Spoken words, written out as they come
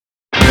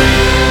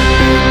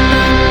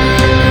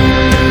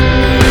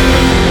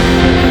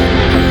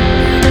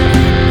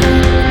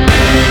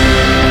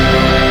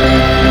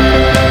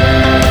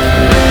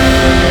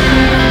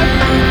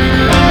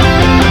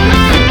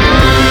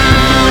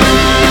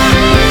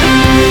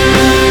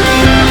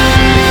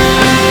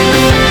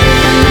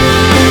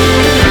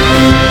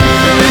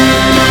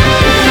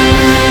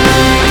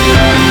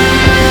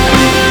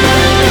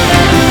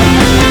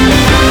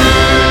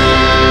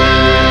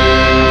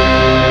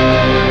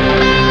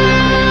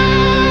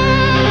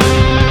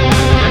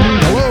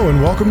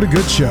Welcome to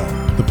Good Show,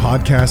 the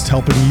podcast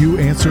helping you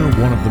answer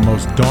one of the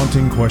most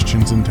daunting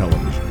questions in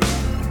television.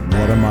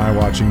 What am I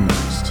watching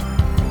next?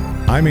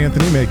 I'm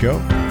Anthony Mako.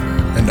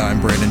 And I'm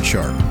Brandon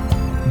Sharp.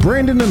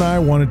 Brandon and I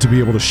wanted to be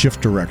able to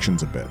shift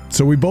directions a bit,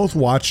 so we both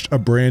watched a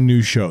brand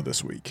new show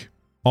this week.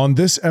 On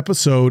this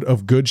episode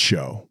of Good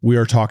Show, we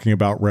are talking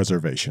about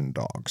Reservation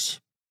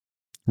Dogs.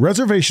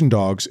 Reservation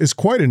Dogs is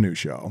quite a new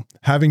show,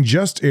 having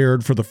just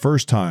aired for the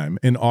first time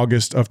in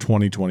August of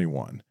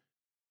 2021.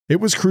 It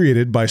was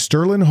created by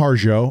Sterling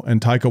Harjo and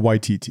Taika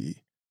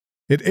Waititi.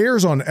 It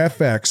airs on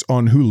FX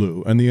on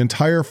Hulu, and the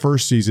entire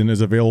first season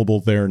is available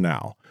there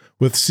now,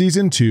 with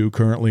season 2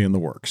 currently in the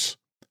works.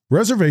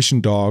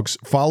 Reservation Dogs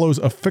follows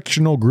a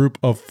fictional group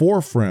of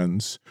 4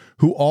 friends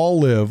who all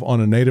live on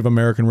a Native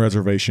American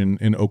reservation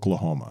in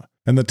Oklahoma.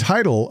 And the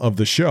title of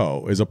the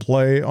show is a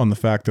play on the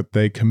fact that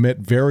they commit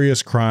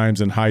various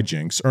crimes and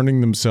hijinks, earning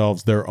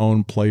themselves their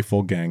own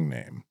playful gang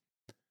name.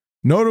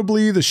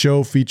 Notably, the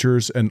show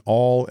features an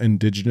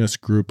all-indigenous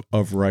group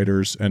of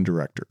writers and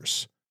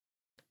directors.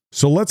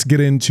 So let's get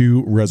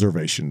into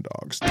Reservation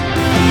Dogs. The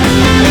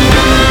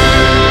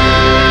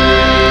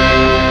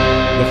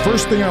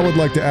first thing I would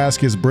like to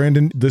ask is,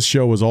 Brandon, this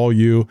show was all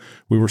you.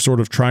 We were sort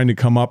of trying to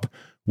come up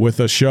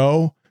with a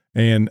show,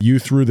 and you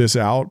threw this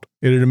out.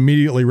 It had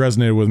immediately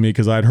resonated with me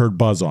because I'd heard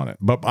buzz on it.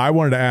 But I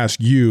wanted to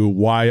ask you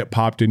why it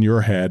popped in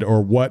your head,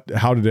 or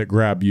how did it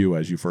grab you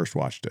as you first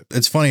watched it?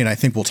 It's funny, and I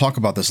think we'll talk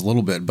about this a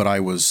little bit, but I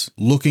was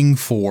looking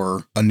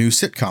for a new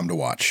sitcom to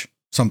watch,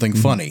 something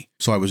funny.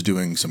 So I was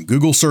doing some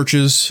Google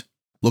searches,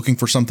 looking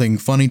for something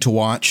funny to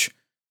watch,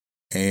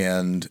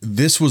 and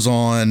this was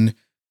on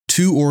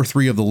 2 or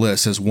 3 of the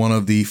lists as one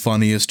of the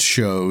funniest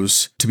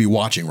shows to be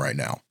watching right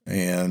now.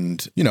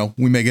 And,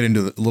 we may get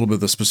into a little bit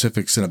of the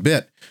specifics in a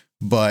bit,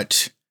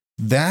 but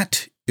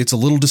it's a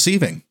little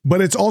deceiving.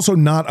 But it's also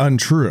not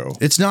untrue.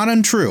 It's not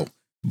untrue.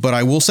 But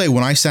I will say,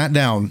 when I sat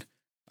down,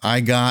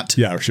 I got...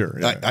 Yeah, sure.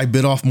 Yeah. I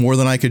bit off more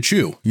than I could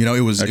chew.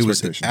 It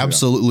was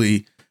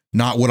absolutely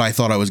not what I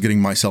thought I was getting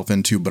myself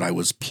into, but I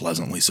was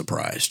pleasantly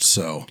surprised.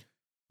 So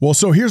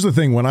here's the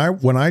thing. When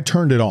I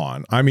turned it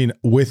on, I mean,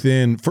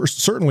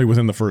 certainly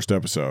within the first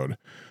episode,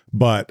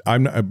 but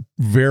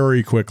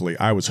very quickly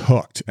I was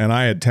hooked, and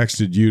I had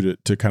texted you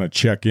to kind of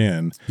check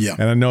in. Yeah.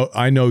 And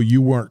I know you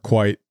weren't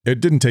quite, it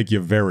didn't take you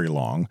very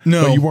long.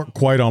 No. But you weren't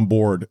quite on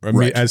board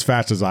right. as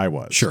fast as I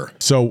was. Sure.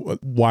 So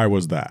why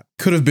was that?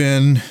 Could have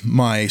been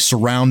my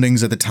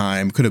surroundings at the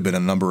time, could have been a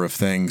number of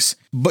things,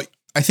 but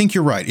I think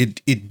you're right.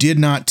 It did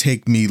not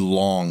take me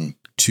long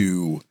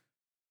to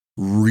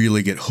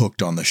really get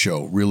hooked on the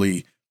show,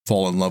 really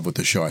fall in love with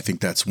the show. I think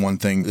that's one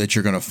thing that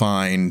you're going to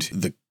find.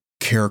 The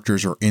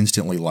characters are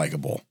instantly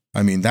likable.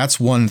 I mean, that's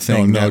one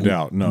thing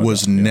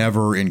was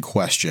never in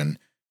question.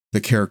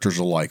 The characters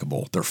are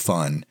likable. They're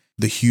fun.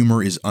 The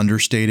humor is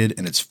understated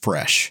and it's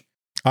fresh.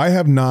 I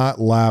have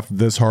not laughed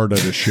this hard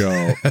at a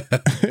show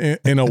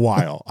in a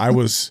while. I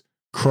was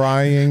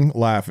crying,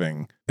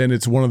 laughing. And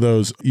it's one of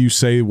those, you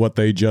say what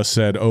they just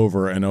said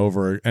over and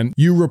over, and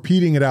you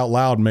repeating it out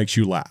loud makes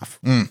you laugh.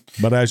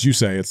 But as you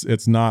say,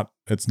 it's not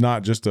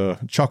just a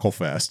chuckle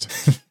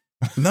fest.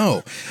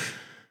 No.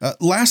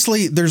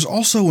 Lastly, there's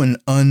also an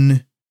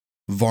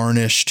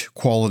unvarnished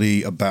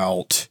quality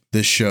about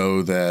this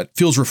show that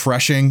feels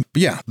refreshing.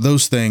 But yeah,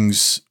 those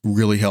things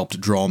really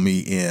helped draw me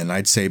in.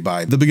 I'd say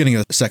by the beginning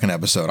of the second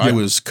episode, I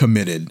was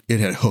committed.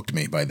 It had hooked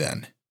me by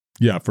then.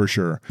 Yeah, for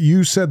sure.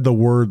 You said the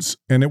words,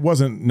 and it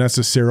wasn't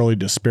necessarily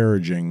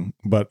disparaging,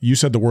 but you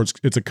said the words,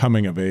 it's a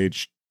coming of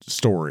age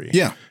story.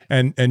 Yeah.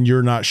 And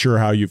you're not sure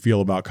how you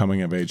feel about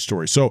coming of age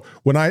stories. So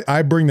when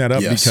I bring that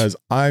up, because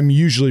I'm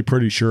usually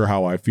pretty sure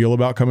how I feel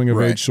about coming of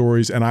age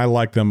stories, and I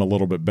like them a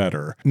little bit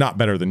better. Not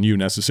better than you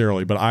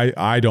necessarily, but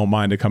I don't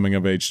mind a coming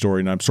of age story,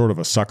 and I'm sort of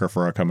a sucker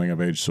for a coming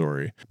of age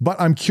story. But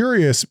I'm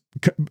curious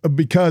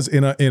because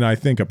in I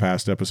think a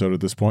past episode at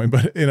this point,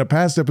 but in a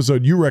past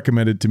episode, you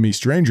recommended to me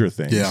Stranger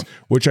Things,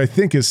 which I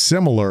think is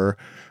similar.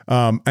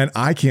 And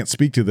I can't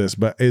speak to this,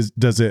 but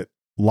does it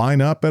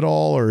line up at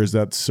all, or is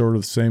that sort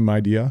of the same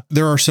idea?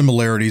 There are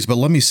similarities, but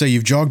let me say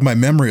you've jogged my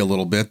memory a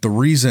little bit. The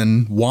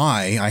reason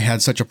why I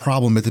had such a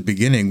problem at the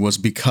beginning was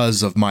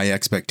because of my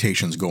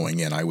expectations going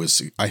in. I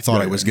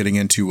thought I was getting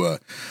into a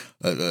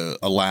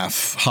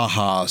laugh,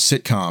 haha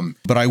sitcom.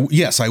 But I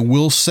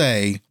will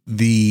say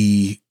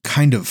the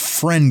kind of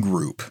friend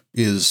group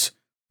is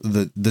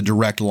the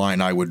direct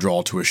line I would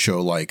draw to a show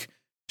like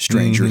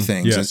Stranger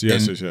Things.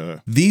 Yes.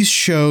 These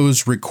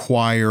shows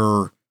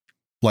require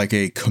like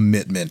a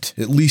commitment,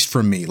 at least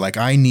from me. Like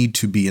I need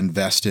to be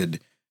invested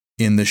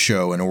in the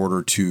show in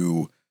order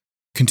to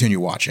continue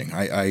watching.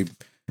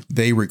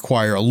 They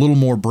require a little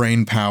more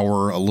brain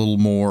power, a little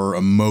more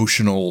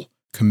emotional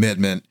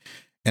commitment.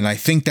 And I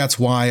think that's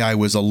why I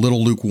was a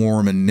little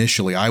lukewarm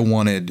initially. I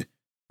wanted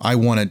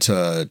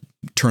to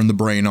turn the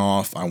brain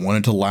off. I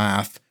wanted to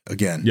laugh.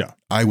 Again,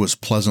 I was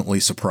pleasantly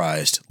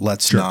surprised.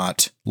 Let's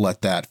not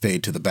let that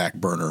fade to the back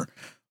burner.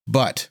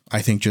 But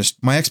I think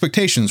just my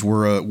expectations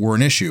were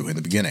an issue in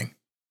the beginning.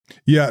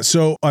 Yeah,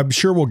 so I'm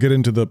sure we'll get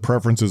into the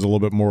preferences a little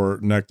bit more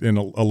in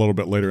a little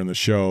bit later in the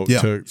show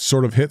to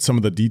sort of hit some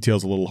of the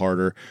details a little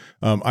harder.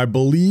 I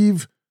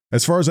believe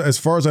as far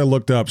as I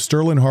looked up,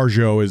 Sterling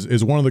Harjo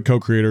is one of the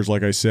co-creators.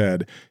 Like I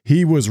said,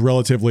 he was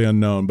relatively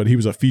unknown, but he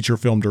was a feature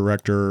film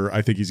director.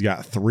 I think he's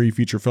got 3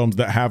 feature films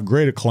that have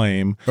great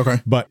acclaim. Okay,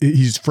 but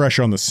he's fresh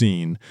on the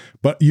scene.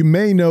 But you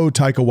may know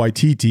Taika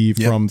Waititi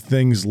from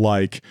things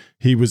like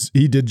he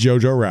did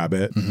Jojo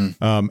Rabbit,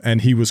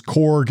 and he was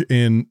Korg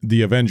in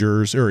the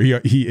Avengers, or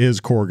he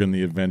is Korg in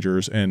the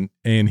Avengers, and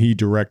he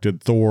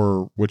directed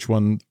Thor. Which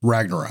one?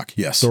 Ragnarok.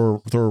 Yes,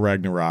 Thor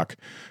Ragnarok.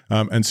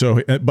 And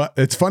so, but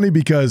it's funny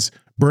because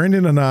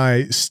Brandon and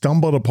I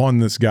stumbled upon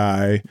this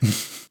guy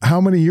how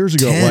many years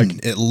ago?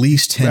 At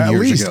least 10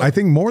 years ago. I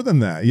think more than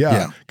that.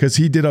 Yeah. Because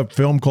he did a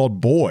film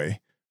called Boy,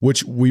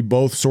 which we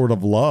both sort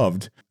of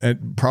loved,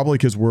 and probably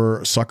because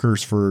we're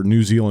suckers for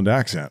New Zealand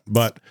accent.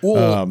 But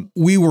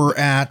we were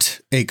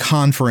at a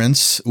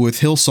conference with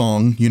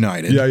Hillsong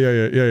United. Yeah.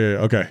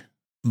 Okay.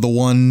 The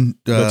one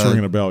that's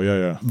ringing a bell.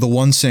 Yeah. The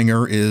one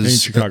singer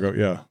is in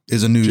Chicago.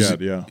 Is a New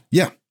Zealand.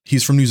 Yeah.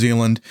 He's from New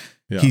Zealand.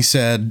 Yeah. He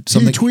said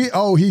something.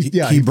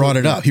 He brought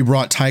it up. He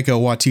brought Taika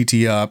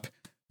Waititi up.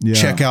 Yeah.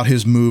 Check out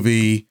his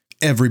movie.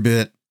 Every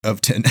bit of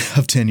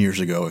 10 years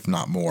ago, if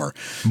not more.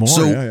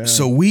 So that's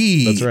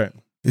right.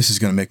 This is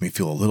going to make me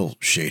feel a little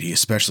shady,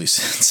 especially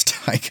since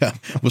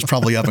Taika was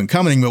probably up and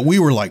coming. But we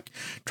were like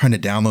trying to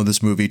download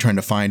this movie, trying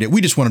to find it. We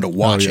just wanted to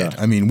watch it.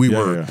 I mean, we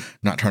were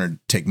not trying to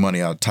take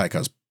money out of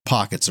Taika's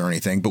pockets or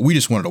anything, but we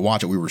just wanted to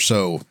watch it. We were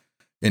so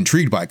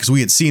intrigued by it because we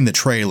had seen the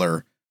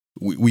trailer.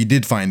 We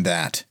did find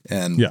that,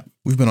 and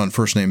we've been on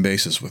first name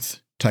basis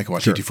with Taika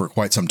Waititi for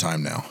quite some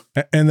time now.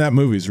 And that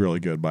movie's really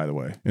good, by the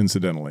way,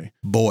 incidentally.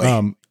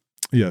 Boy.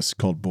 Yes,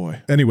 called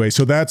Boy. Anyway,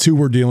 so that's who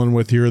we're dealing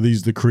with here.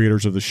 These are the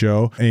creators of the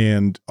show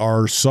and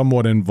are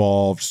somewhat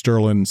involved.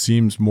 Sterling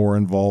seems more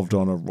involved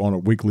on a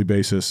weekly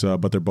basis,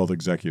 but they're both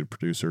executive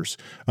producers.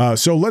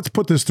 So let's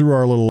put this through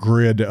our little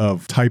grid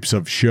of types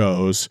of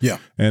shows. Yeah.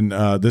 And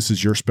this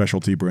is your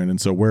specialty, Brandon.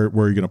 So where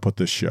are you going to put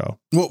this show?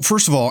 Well,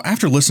 first of all,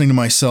 after listening to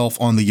myself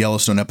on the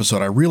Yellowstone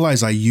episode, I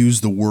realized I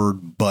use the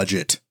word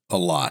budget a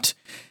lot.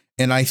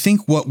 And I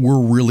think what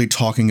we're really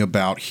talking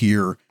about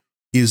here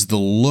is the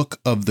look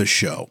of the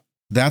show.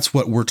 That's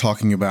what we're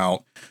talking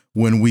about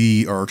when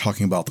we are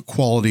talking about the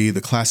quality,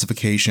 the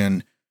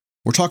classification.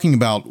 We're talking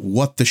about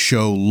what the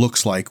show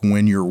looks like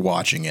when you're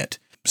watching it.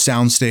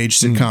 Soundstage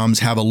sitcoms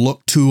have a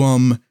look to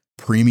them.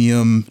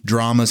 Premium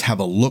dramas have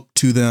a look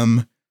to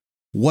them.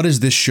 What does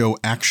this show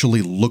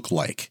actually look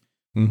like?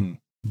 Mm-hmm.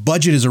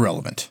 Budget is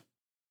irrelevant.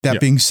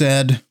 That being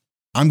said,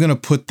 I'm going to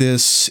put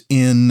this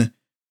in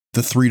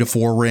the 3 to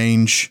 4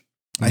 range.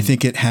 I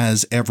think it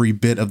has every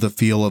bit of the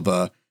feel of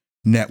a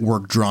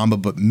network drama,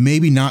 but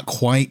maybe not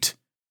quite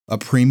a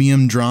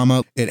premium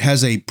drama. It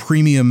has a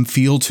premium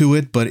feel to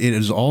it, but it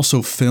is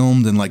also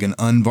filmed in like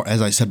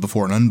as I said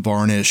before, an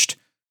unvarnished,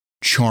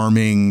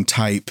 charming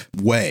type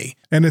way.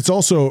 And it's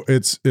also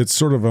it's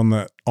sort of on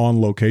the on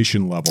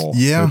location level.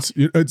 Yeah.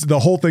 It's the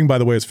whole thing, by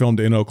the way, is filmed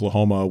in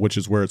Oklahoma, which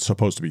is where it's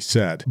supposed to be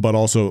set. But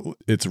also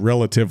it's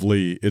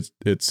relatively it's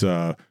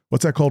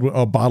what's that called?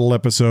 A bottle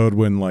episode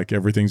when like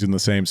everything's in the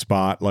same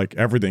spot. Like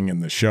everything in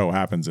the show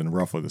happens in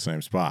roughly the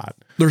same spot.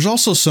 There's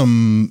also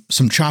some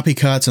choppy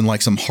cuts and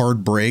like some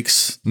hard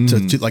breaks to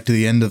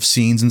the end of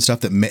scenes and stuff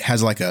that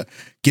has like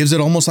gives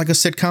it almost like a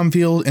sitcom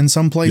feel in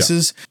some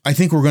places. Yeah. I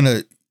think we're going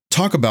to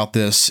talk about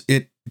this.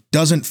 It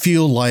doesn't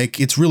feel like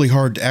it's really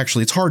hard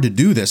it's hard to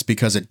do this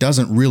because it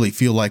doesn't really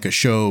feel like a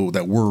show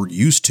that we're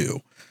used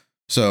to.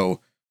 So,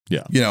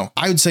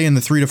 I would say in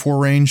the 3 to 4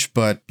 range,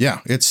 but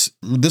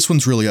this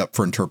one's really up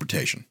for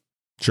interpretation.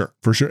 Sure,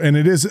 for sure. And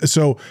it is.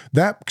 So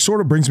that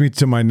sort of brings me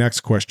to my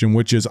next question,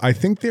 which is, I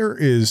think there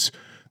is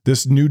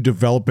this new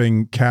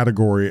developing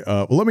category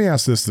of, well, let me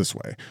ask this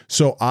way.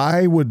 So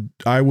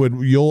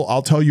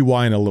I'll tell you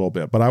why in a little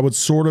bit, but I would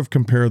sort of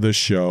compare this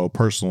show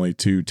personally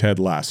to Ted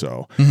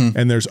Lasso. Mm-hmm.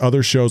 And there's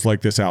other shows like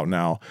this out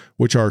now,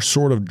 which are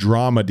sort of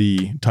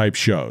dramedy type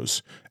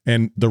shows.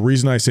 And the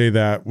reason I say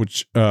that,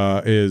 which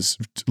is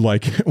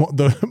like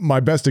my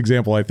best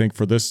example, I think,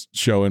 for this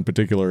show in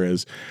particular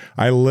is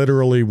I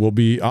literally will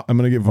be, I'm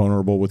going to get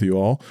vulnerable with you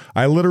all.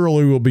 I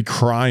literally will be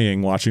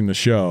crying watching the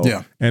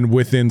show and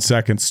within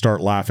seconds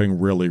start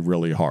laughing really,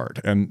 really hard.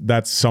 And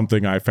that's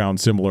something I found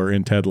similar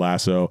in Ted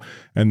Lasso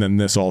and then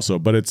this also.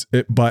 But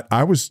but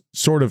I was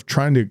sort of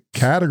trying to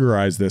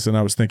categorize this and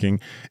I was thinking,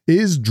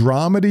 is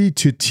dramedy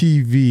to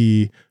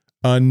TV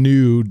a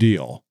new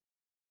deal?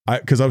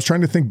 Because I was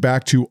trying to think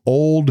back to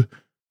old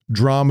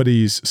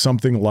dramedies,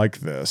 something like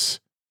this,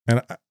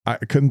 and I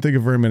couldn't think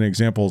of very many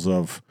examples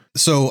of.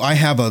 So I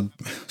have a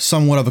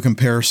somewhat of a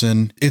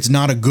comparison. It's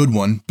not a good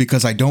one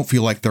because I don't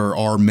feel like there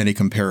are many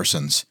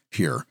comparisons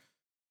here.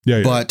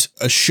 Yeah. But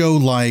a show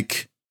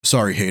like,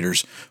 sorry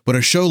haters, but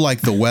a show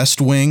like The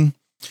West Wing,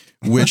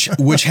 which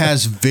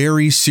has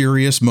very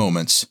serious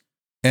moments,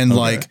 and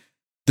like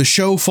the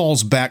show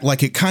falls back,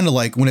 like it kind of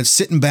like when it's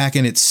sitting back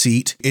in its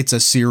seat, it's a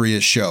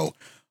serious show.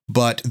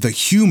 But the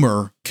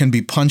humor can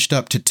be punched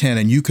up to 10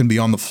 and you can be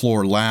on the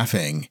floor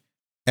laughing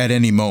at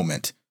any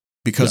moment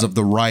because of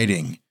the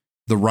writing.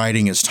 The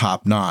writing is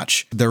top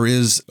notch. There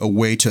is a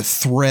way to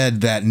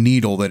thread that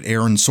needle that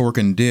Aaron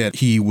Sorkin did.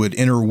 He would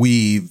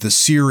interweave the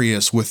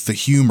serious with the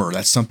humor.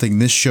 That's something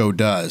this show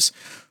does.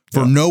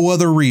 For no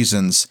other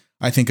reasons,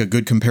 I think a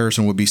good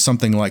comparison would be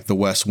something like The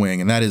West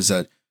Wing, and that is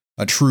a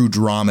true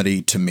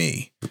dramedy to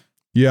me.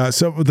 Yeah,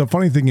 so the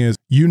funny thing is,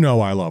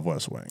 I love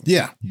West Wing.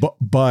 Yeah.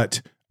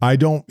 But I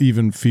don't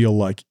even feel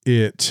like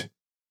it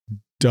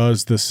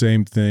does the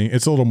same thing.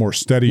 It's a little more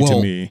steady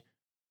to me.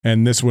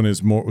 And this one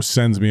is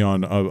sends me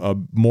on a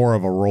more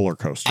of a roller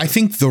coaster. I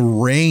think the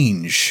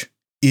range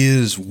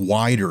is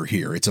wider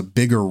here. It's a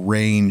bigger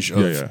range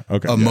of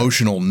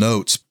emotional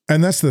notes.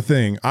 And that's the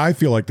thing. I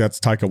feel like that's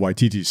Taika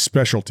Waititi's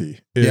specialty.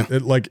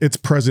 It's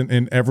present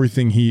in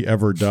everything he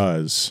ever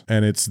does.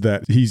 And it's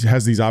that he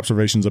has these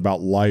observations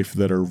about life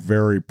that are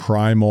very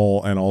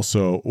primal and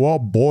also,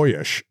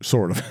 boyish,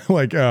 sort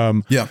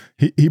of.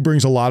 He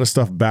brings a lot of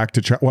stuff back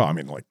to,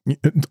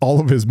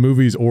 all of his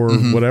movies or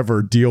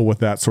whatever deal with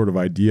that sort of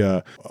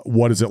idea.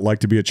 What is it like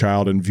to be a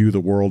child and view the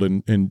world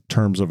in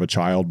terms of a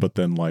child? But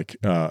then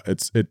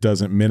it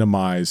doesn't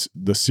minimize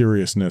the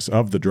seriousness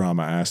of the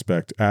drama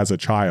aspect as a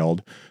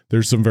child.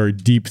 There's some very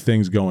deep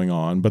things going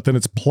on, but then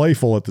it's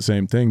playful at the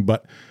same thing.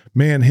 But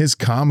man, his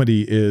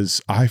comedy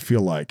is, I feel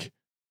like,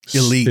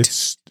 elite.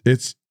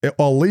 It's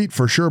elite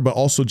for sure, but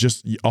also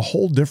just a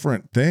whole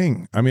different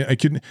thing. I mean,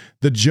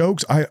 the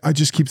jokes, I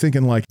just keep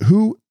thinking like,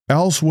 who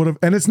else would have,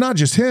 and it's not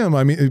just him.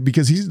 I mean,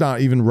 because he's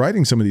not even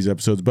writing some of these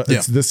episodes, but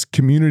it's this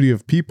community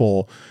of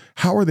people.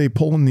 How are they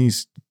pulling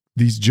these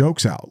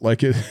jokes out?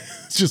 Like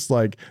it's just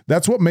like,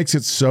 that's what makes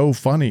it so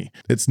funny.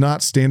 It's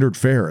not standard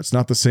fare. It's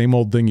not the same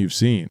old thing you've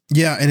seen.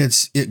 Yeah. And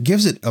it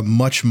gives it a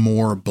much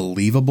more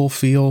believable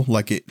feel.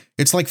 Like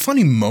it's like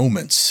funny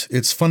moments.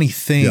 It's funny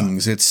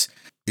things. Yeah.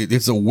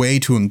 It's a way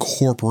to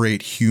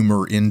incorporate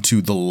humor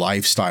into the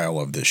lifestyle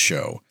of this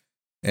show.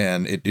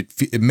 And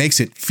it makes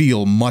it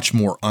feel much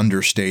more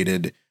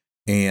understated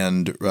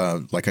and,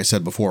 like I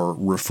said before,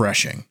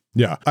 refreshing.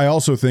 Yeah. I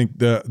also think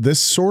this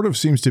sort of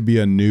seems to be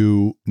a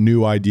new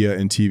idea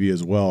in TV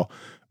as well.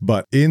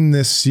 But in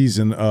this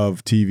season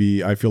of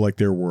TV, I feel like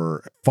there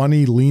were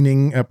funny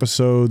leaning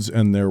episodes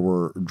and there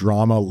were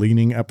drama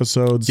leaning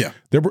episodes. Yeah.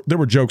 There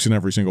were jokes in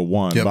every single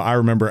one. Yep. But I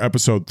remember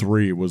episode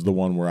 3 was the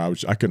one where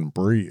I couldn't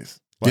breathe.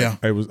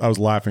 I was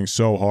laughing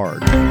so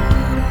hard.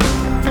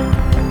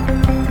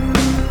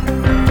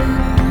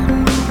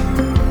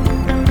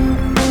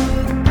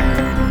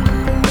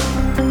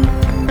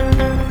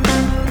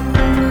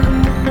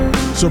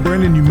 So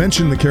Brandon, you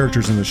mentioned the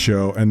characters in the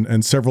show,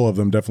 and several of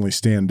them definitely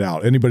stand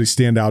out. Anybody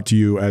stand out to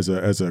you as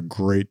a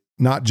great,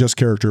 not just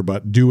character,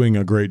 but doing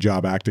a great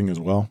job acting as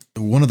well?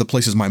 One of the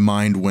places my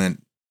mind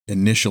went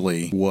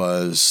initially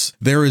was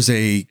there is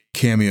a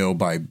cameo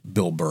by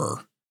Bill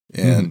Burr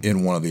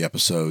in one of the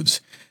episodes,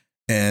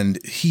 and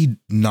he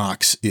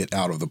knocks it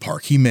out of the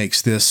park. He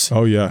makes this.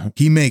 Oh yeah.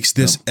 He makes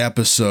this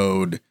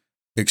episode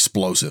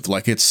explosive.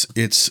 Like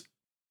it's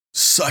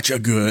such a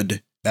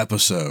good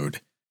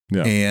episode.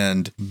 Yeah.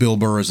 And Bill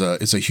Burr is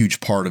a huge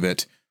part of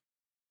it.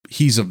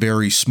 He's a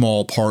very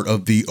small part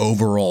of the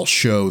overall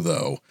show,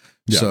 though.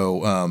 Yeah.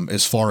 So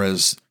as far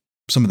as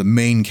some of the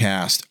main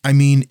cast, I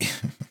mean,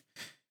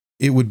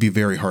 it would be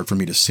very hard for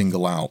me to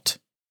single out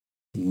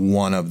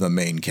one of the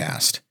main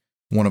cast,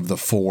 one of the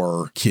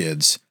 4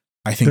 kids.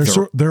 I think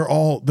they're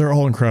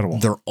all incredible.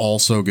 They're all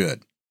so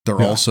good. They're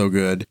all so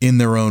good in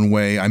their own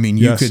way. I mean,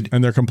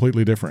 and they're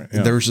completely different.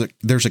 Yeah.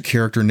 There's a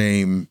character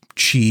named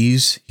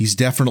Cheese. He's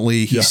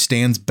definitely, he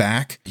stands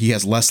back. He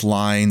has less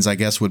lines, I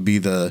guess would be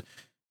the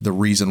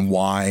reason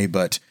why,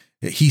 but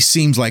he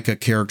seems like a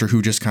character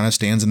who just kind of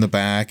stands in the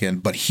back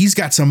but he's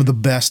got some of the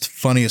best,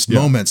 funniest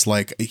moments.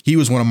 Like he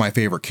was one of my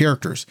favorite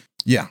characters.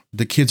 Yeah.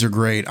 The kids are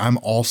great. I'm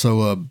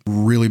also a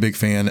really big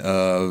fan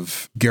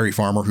of Gary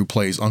Farmer, who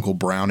plays Uncle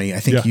Brownie. I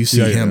think you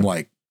see him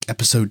like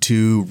episode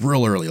 2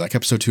 real early, like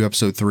episode 2,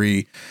 episode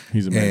 3.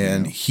 He's amazing.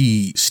 And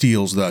he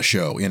steals the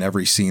show in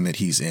every scene that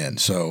he's in.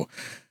 So,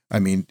 I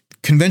mean,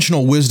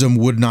 conventional wisdom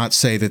would not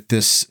say that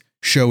this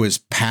show is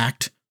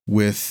packed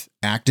with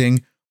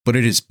acting, but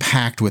it is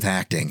packed with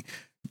acting.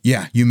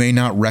 Yeah, you may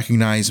not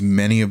recognize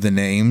many of the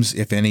names,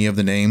 if any of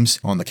the names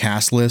on the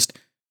cast list,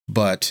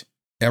 but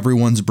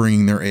everyone's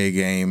bringing their A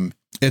game.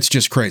 It's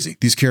just crazy.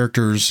 These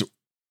characters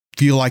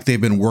feel like they've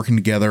been working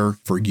together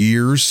for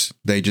years.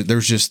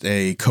 There's just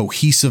a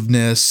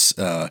cohesiveness,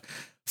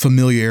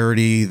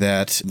 familiarity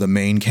that the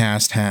main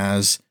cast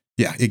has.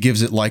 Yeah, it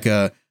gives it like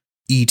a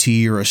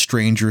E.T. or a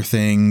Stranger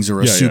Things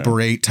or a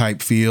Super 8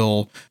 type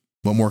feel.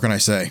 What more can I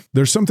say?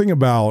 There's something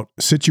about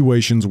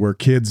situations where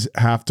kids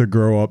have to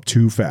grow up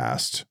too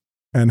fast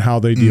and how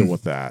they deal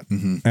with that.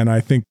 Mm-hmm. And I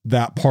think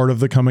that part of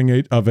the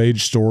coming of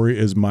age story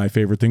is my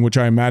favorite thing, which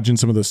I imagine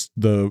some of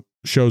the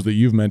shows that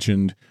you've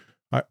mentioned,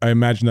 I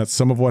imagine that's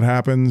some of what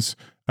happens.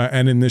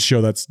 And in this show,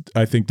 that's,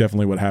 I think,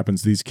 definitely what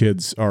happens. These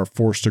kids are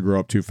forced to grow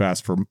up too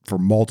fast for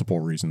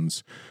multiple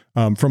reasons.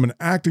 From an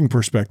acting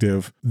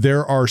perspective,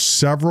 there are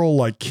several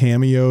like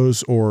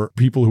cameos or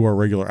people who are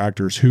regular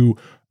actors who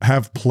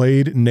have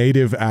played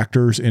native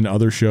actors in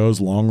other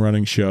shows,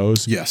 long-running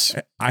shows. Yes.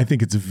 I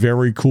think it's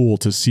very cool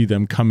to see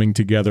them coming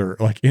together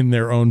like in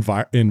their own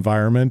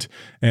environment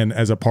and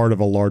as a part of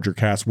a larger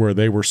cast where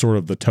they were sort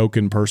of the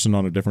token person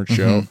on a different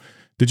show.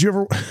 Did you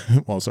ever,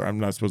 well, sorry, I'm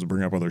not supposed to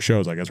bring up other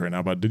shows, I guess, right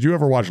now, but did you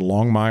ever watch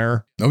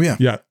Longmire? Oh, yeah.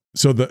 Yeah.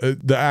 So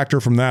the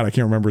actor from that, I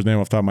can't remember his name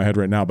off the top of my head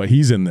right now, but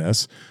he's in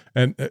this,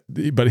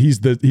 but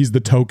he's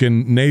the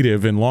token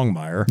native in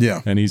Longmire,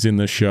 yeah, and he's in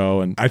this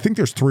show, and I think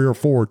there's 3 or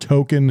 4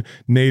 token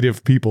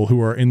native people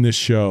who are in this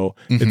show.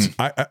 It's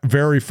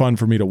very fun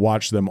for me to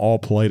watch them all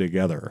play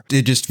together.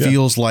 It just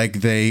feels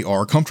like they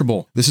are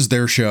comfortable. This is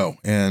their show,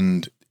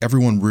 and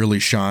everyone really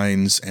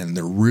shines, and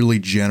they're really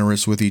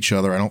generous with each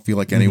other. I don't feel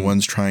like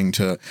anyone's trying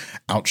to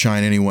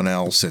outshine anyone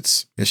else.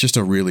 It's just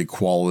a really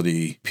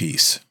quality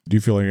piece. Do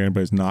you feel like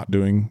anybody's not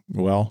doing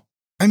well?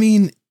 I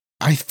mean,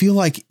 I feel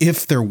like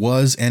if there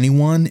was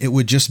anyone, it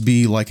would just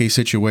be like a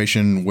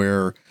situation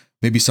where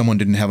maybe someone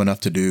didn't have enough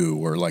to do,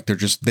 or like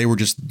they were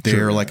just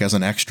there like as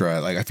an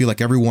extra. Like I feel like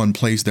everyone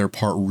plays their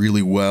part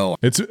really well.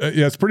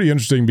 It's pretty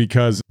interesting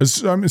because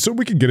so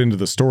we can get into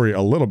the story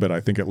a little bit, I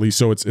think, at least.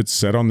 So it's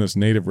set on this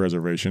native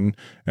reservation,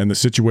 and the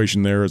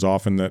situation there is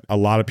often that a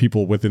lot of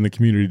people within the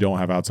community don't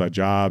have outside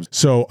jobs.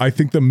 So I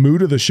think the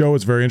mood of the show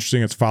is very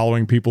interesting. It's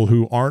following people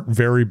who aren't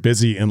very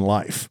busy in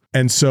life.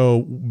 And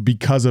so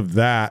because of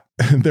that,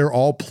 they're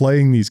all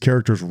playing these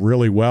characters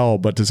really well,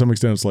 but to some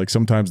extent, it's like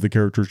sometimes the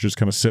characters just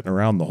kind of sitting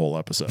around the whole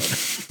episode.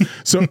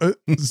 So,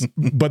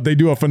 but they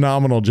do a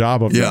phenomenal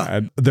job of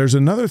that. There's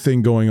another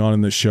thing going on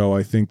in this show,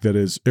 I think, that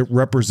it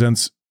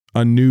represents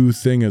a new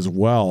thing as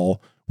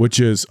well, which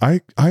is I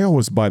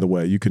always, by the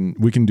way,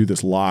 we can do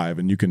this live,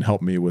 and you can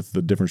help me with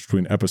the difference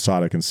between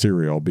episodic and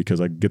serial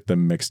because I get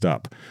them mixed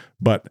up.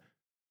 But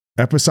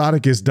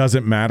episodic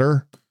doesn't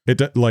matter.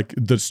 Like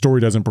the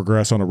story doesn't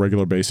progress on a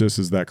regular basis.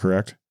 Is that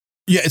correct?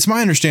 Yeah, it's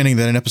my understanding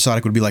that an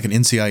episodic would be like an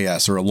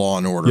NCIS or a Law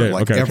and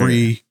Order.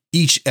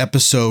 Each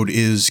episode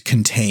is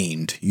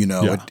contained,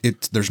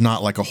 there's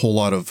not like a whole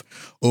lot of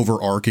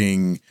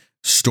overarching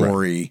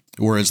story,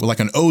 whereas like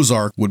an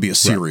Ozark would be a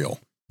serial. Right.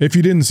 If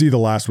you didn't see the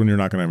last one, you're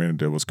not going to have any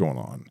idea what's going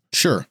on.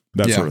 Sure.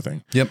 That sort of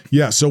thing. Yep.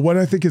 Yeah. So what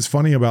I think is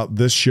funny about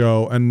this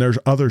show, and there's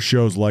other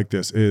shows like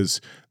this, is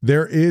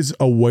there is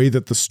a way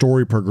that the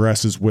story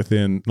progresses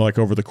within, like,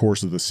 over the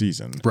course of the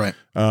season. Right.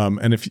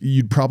 And if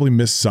you'd probably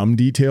miss some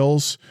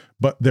details,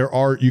 but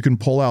you can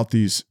pull out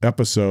these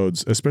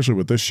episodes, especially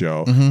with this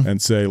show, and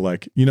say,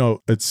 like,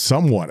 it's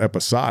somewhat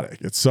episodic.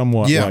 It's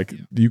somewhat like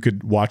you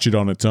could watch it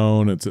on its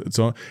own. It's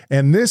own.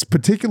 And this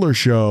particular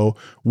show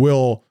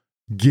will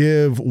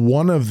give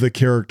one of the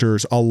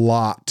characters a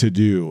lot to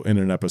do in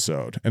an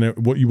episode, and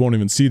you won't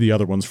even see the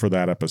other ones for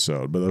that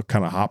episode, but they'll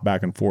kind of hop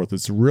back and forth.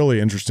 It's really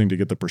interesting to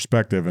get the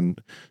perspective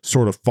and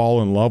sort of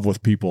fall in love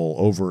with people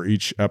over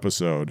each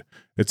episode.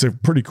 It's a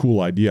pretty cool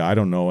idea. I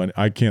don't know, and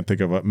I can't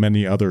think of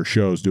many other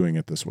shows doing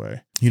it this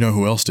way. You know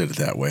who else did it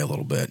that way a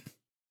little bit?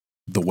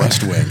 The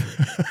West Wing.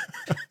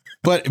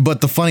 But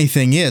the funny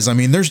thing is, I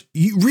mean,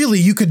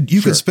 you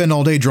could spend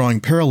all day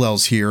drawing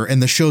parallels here, and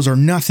the shows are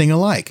nothing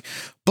alike.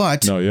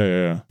 But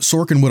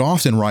Sorkin would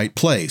often write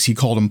plays. He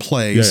called them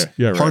plays.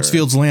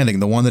 Hartsfield's Landing,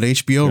 the one that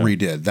HBO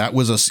redid, that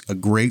was a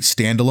great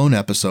standalone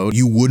episode.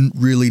 You wouldn't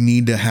really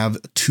need to have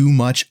too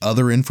much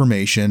other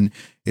information.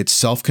 It's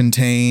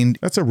self-contained.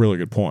 That's a really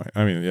good point.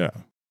 I mean, yeah.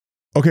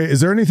 Okay,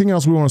 is there anything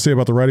else we want to say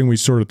about the writing? We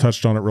sort of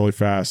touched on it really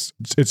fast.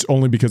 It's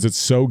only because it's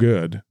so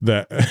good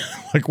that,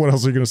 like, what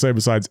else are you going to say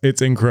besides it's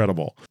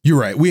incredible? You're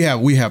right. We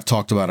have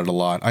talked about it a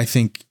lot. I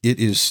think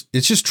it's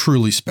just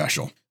truly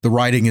special. The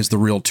writing is the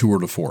real tour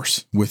de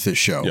force with this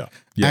show. Yeah.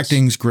 Yes.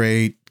 Acting's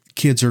great.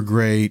 Kids are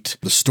great.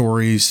 The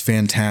story's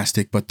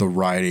fantastic, but the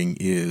writing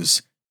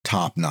is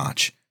top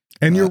notch.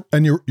 And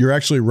you're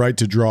actually right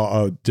to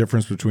draw a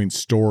difference between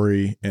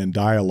story and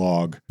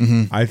dialogue.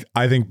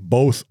 I think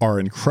both are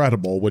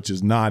incredible, which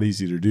is not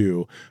easy to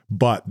do,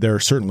 but there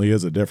certainly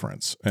is a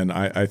difference. And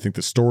I think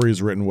the story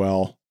is written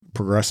well,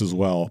 progresses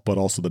well, but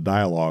also the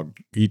dialogue,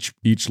 each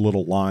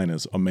little line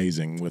is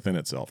amazing within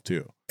itself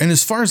too. And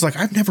as far as, like,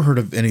 I've never heard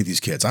of any of these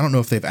kids. I don't know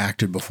if they've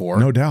acted before.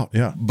 No doubt.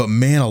 Yeah. But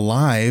man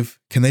alive,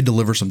 can they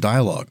deliver some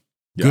dialogue?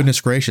 Yeah.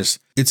 Goodness gracious.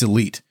 It's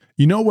elite.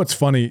 You know what's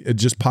funny? It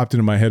just popped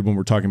into my head when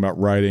we're talking about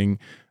writing.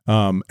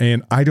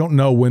 And I don't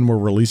know when we're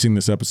releasing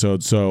this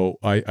episode, so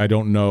I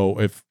don't know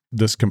if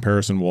this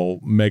comparison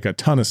will make a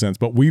ton of sense.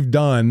 But I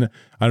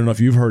don't know if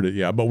you've heard it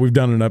yet, but we've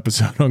done an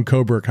episode on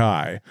Cobra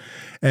Kai.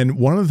 And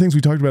one of the things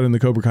we talked about in the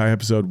Cobra Kai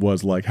episode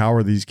was, like, how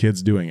are these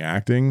kids doing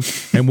acting?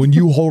 And when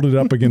you hold it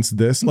up against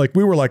this, like,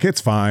 we were like,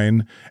 it's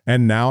fine.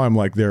 And now I'm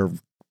like, they're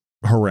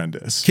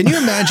horrendous. Can you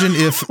imagine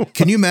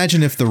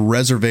if the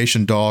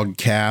Reservation Dog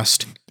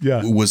cast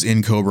was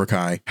in Cobra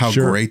Kai? How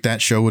great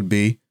that show would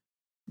be?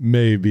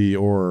 Maybe,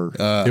 or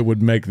it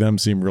would make them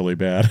seem really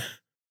bad.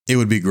 It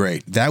would be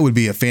great. That would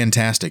be a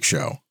fantastic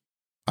show.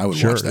 I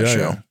would watch that show.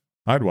 Yeah.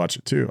 I'd watch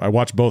it too. I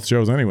watch both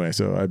shows anyway,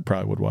 so I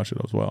probably would watch it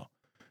as well.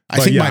 I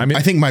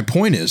think my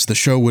point is the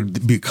show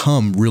would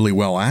become really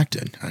well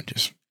acted.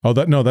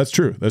 that's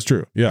true. That's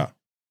true. Yeah.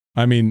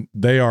 I mean,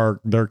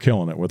 they're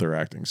killing it with their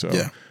acting. So,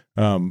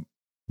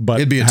 but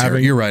it'd be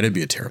you're right. It'd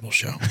be a terrible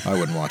show. I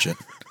wouldn't watch it.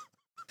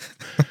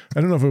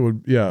 I don't know if it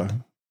would. Yeah.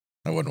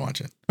 I wouldn't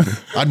watch it.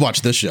 I'd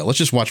watch this show. Let's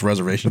just watch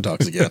Reservation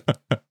Dogs again.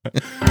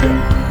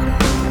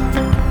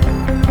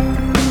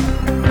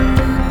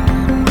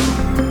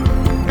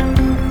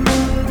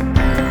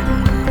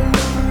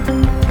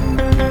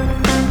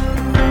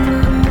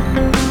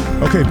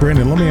 Okay,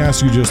 Brandon, let me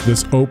ask you just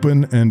this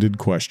open-ended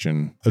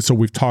question. So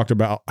we've talked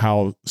about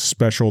how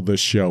special this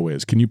show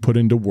is. Can you put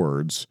into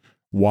words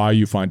why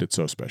you find it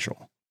so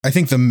special? I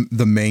think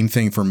the main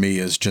thing for me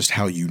is just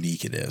how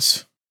unique it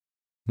is.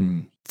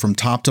 From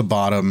top to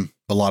bottom,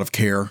 a lot of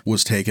care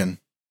was taken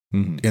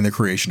in the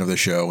creation of the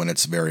show, and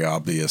it's very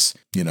obvious.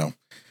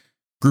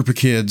 Group of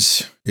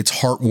kids,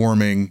 it's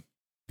heartwarming,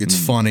 it's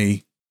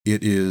funny,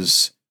 it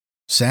is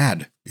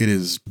sad, it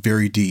is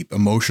very deep,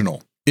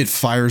 emotional. It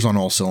fires on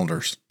all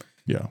cylinders.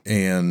 Yeah.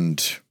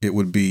 And it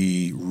would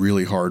be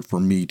really hard for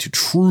me to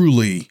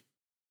truly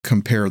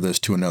compare this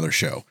to another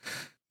show.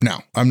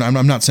 Now, I'm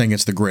not saying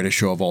it's the greatest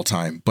show of all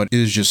time, but it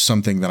is just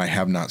something that I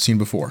have not seen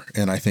before.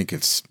 And I think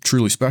it's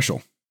truly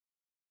special.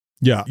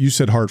 Yeah. You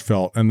said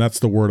heartfelt, and that's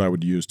the word I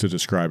would use to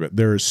describe it.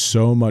 There is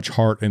so much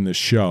heart in this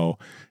show.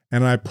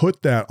 And I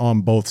put that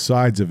on both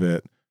sides of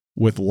it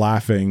with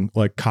laughing.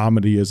 Like,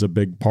 comedy is a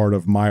big part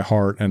of my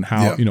heart and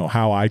how,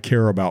 how I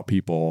care about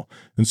people.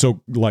 And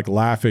so like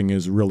laughing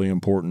is really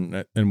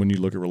important. And when you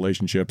look at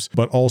relationships,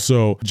 but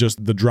also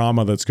just the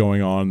drama that's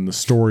going on, the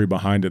story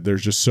behind it,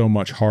 there's just so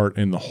much heart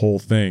in the whole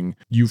thing.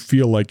 You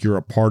feel like you're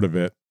a part of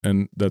it.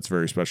 And that's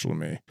very special to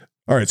me.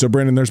 All right. So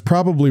Brandon, there's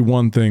probably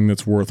one thing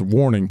that's worth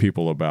warning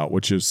people about,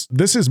 which is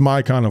this is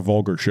my kind of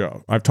vulgar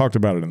show. I've talked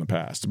about it in the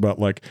past, but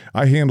like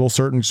I handle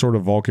certain sort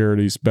of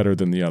vulgarities better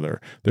than the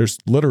other. There's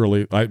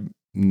literally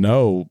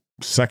no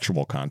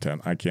sexual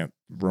content. I can't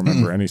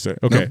remember any say.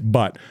 Okay. Nope.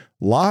 But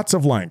lots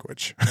of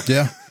language.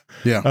 Yeah.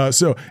 Yeah.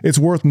 So it's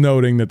worth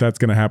noting that that's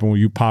going to happen when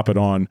you pop it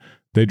on.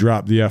 They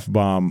drop the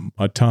F-bomb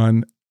a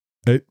ton.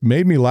 It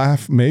made me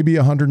laugh maybe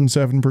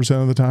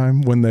 107% of the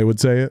time when they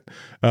would say it.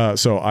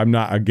 So I'm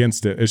not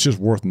against it. It's just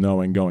worth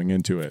knowing going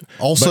into it.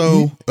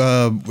 Also,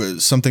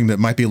 something that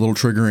might be a little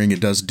triggering, it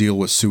does deal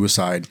with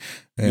suicide.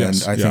 And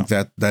yes, I think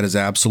that is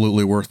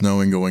absolutely worth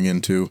knowing going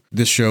into.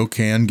 This show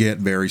can get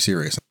very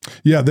serious.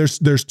 Yeah,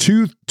 there's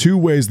two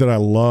ways that I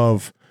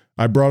love.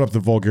 I brought up the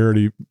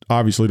vulgarity,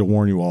 obviously, to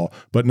warn you all.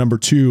 But number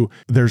two,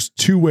 there's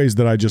two ways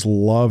that I just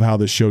love how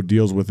this show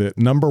deals with it.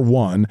 Number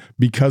one,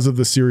 because of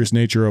the serious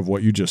nature of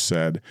what you just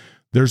said,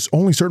 there's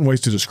only certain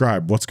ways to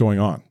describe what's going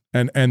on.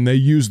 And they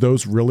use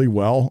those really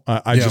well.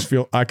 I just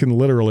feel I can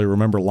literally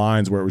remember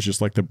lines where it was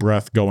just like the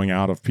breath going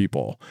out of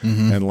people.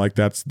 And like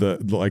that's the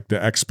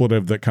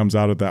expletive that comes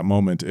out at that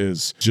moment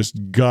is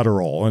just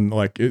guttural and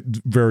like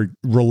very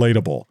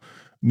relatable.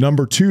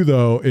 Number two,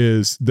 though,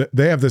 is that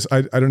they have this,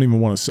 I don't even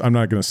want to, I'm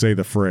not going to say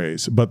the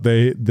phrase, but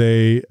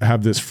they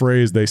have this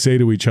phrase they say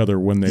to each other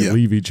when they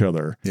leave each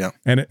other. Yeah.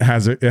 And it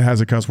has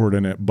a cuss word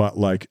in it, but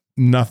like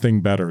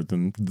nothing better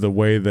than the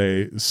way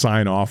they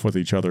sign off with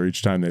each other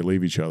each time they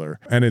leave each other.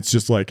 And it's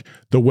just like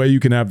the way you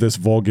can have this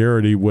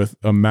vulgarity with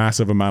a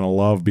massive amount of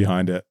love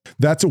behind it.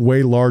 That's a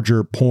way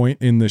larger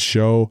point in the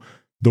show.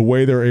 The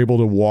way they're able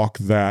to walk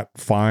that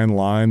fine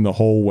line the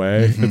whole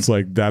way, it's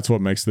like that's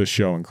what makes this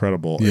show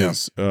incredible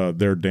is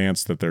their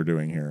dance that they're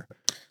doing here.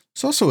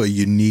 It's also a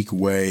unique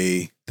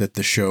way that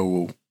the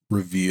show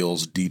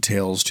reveals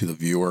details to the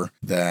viewer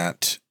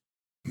that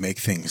make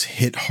things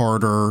hit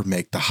harder,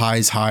 make the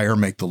highs higher,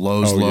 make the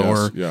lows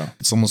lower. Yes, yeah.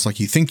 It's almost like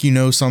you think you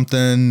know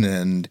something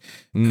and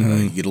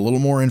you get a little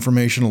more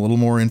information,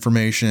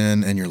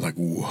 and you're like,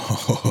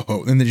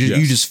 whoa. And then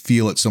you just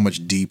feel it so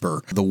much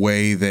deeper, the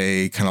way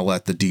they kind of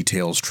let the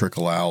details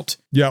trickle out.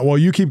 Yeah, well,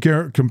 you keep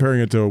comparing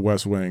it to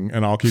West Wing,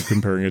 and I'll keep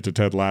comparing it to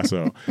Ted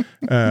Lasso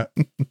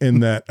in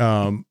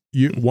that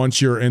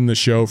once you're in the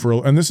show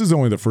and this is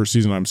only the first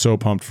season, I'm so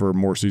pumped for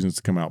more seasons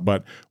to come out,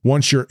 but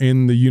once you're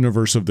in the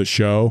universe of the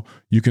show,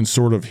 you can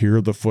sort of hear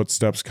the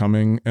footsteps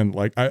coming. And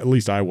like, at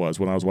least I was,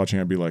 when I was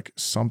watching, I'd be like,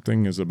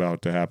 something is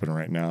about to happen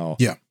right now.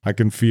 Yeah. I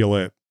can feel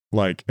it.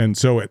 Like, and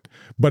so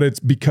but it's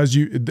because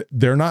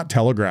they're not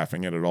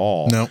telegraphing it at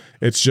all. No,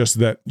 it's just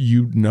that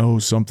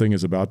something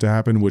is about to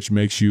happen, which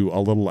makes you a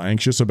little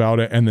anxious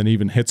about it. And then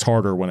even hits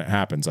harder when it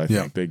happens. I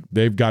think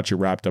they've got you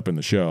wrapped up in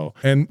the show,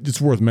 and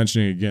it's worth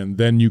mentioning again,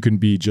 then you can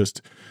be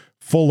just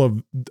full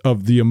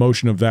of the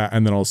emotion of that.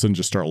 And then all of a sudden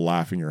just start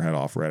laughing your head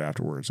off right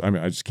afterwards. I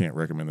mean, I just can't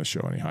recommend this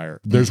show any higher.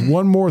 There's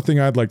one more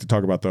thing I'd like to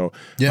talk about though.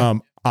 Yeah.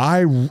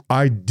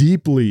 I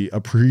deeply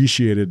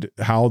appreciated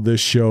how this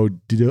show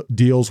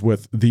deals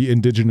with the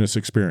indigenous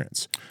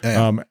experience.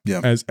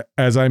 As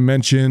I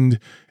mentioned,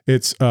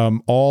 it's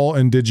all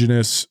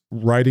indigenous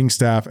writing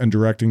staff and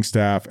directing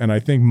staff, and I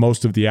think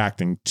most of the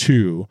acting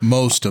too.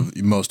 Most of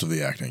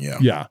the acting, yeah.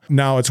 Yeah.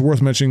 Now it's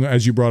worth mentioning,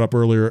 as you brought up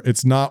earlier,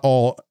 it's not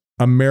all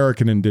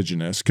American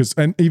indigenous,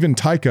 and even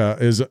Taika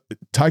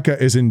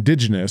is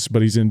indigenous,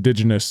 but he's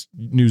indigenous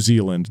New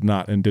Zealand,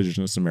 not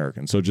indigenous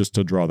American. So just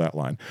to draw that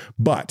line.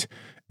 But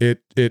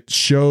it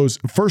shows,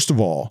 first of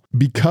all,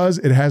 because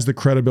it has the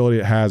credibility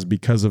it has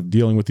because of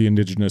dealing with the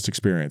indigenous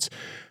experience,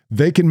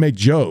 they can make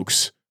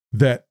jokes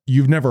that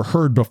you've never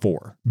heard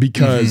before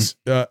because,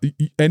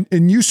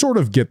 and you sort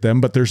of get them,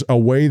 but there's a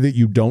way that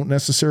you don't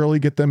necessarily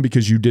get them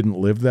because you didn't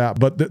live that.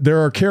 But there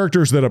are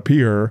characters that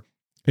appear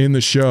in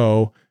the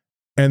show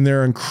and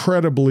they're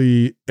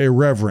incredibly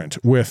irreverent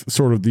with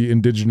sort of the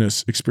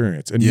indigenous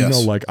experience. And,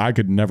 like I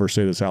could never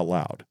say this out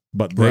loud,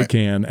 but they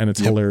can, and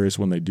it's hilarious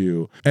when they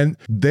do. And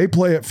they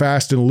play it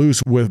fast and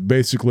loose with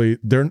basically,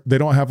 they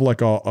don't have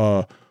like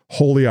a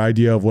holy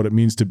idea of what it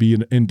means to be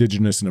an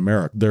indigenous in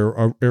America.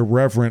 They're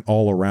irreverent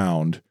all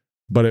around,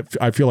 but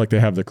I feel like they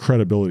have the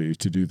credibility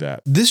to do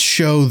that. This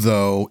show,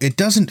 though, it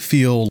doesn't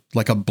feel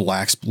like a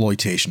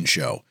blaxploitation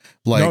show.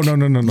 Like, no.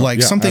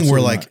 Like something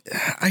where like,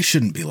 I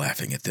shouldn't be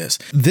laughing at this.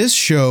 This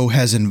show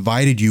has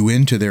invited you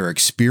into their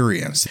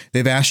experience.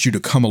 They've asked you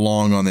to come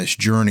along on this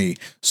journey.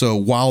 So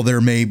while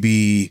there may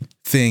be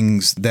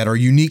things that are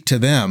unique to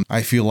them,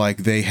 I feel like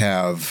they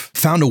have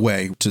found a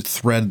way to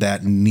thread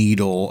that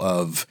needle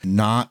of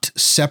not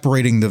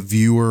separating the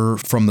viewer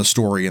from the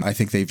story. And I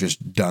think they've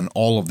just done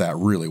all of that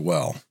really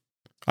well.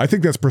 I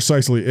think that's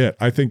precisely it.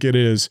 I think it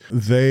is,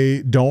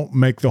 they don't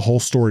make the whole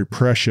story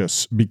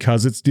precious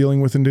because it's dealing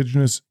with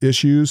indigenous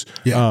issues.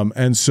 Yeah.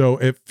 And so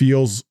it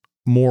feels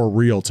more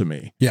real to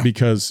me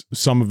because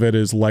some of it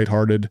is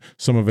lighthearted,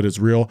 some of it is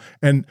real.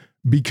 And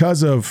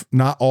because of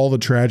not all the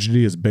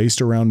tragedy is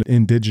based around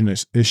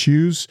indigenous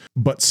issues,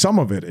 but some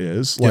of it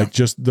is like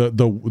just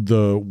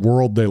the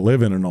world they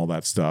live in and all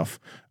that stuff.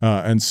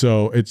 And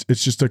so it's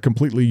just a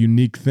completely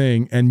unique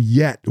thing. And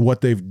yet what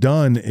they've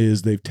done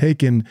is they've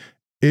taken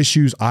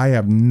issues I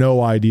have no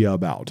idea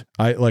about.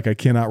 I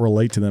cannot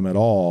relate to them at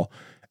all.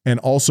 And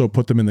also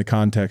put them in the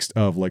context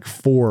of like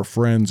 4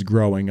 friends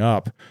growing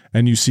up,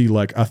 and you see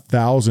like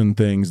 1,000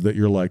 things that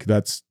you're like,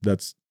 that's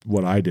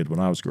what I did when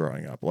I was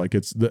growing up. Like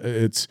it's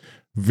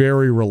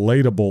very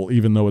relatable,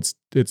 even though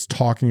it's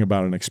talking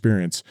about an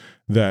experience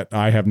that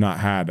I have not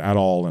had at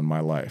all in my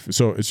life.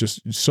 So it's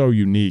just so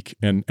unique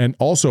and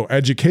also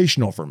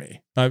educational for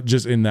me,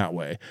 just in that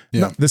way.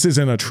 Yeah. This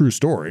isn't a true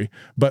story,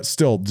 but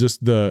still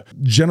just the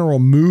general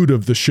mood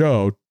of the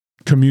show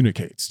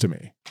communicates to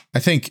me. I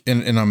think,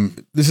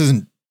 and this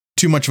isn't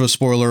too much of a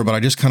spoiler, but I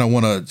just kind of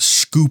want to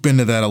scoop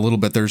into that a little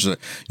bit. There's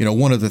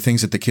one of the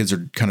things that the kids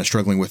are kind of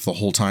struggling with the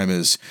whole time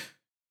is,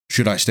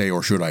 should I stay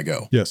or should I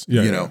go? Yes.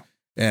 Yeah.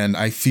 And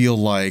I feel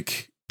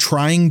like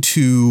trying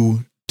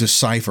to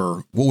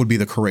decipher what would be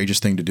the courageous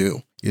thing to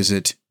do. Is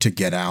it to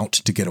get out,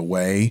 to get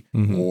away,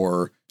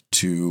 or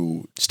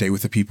to stay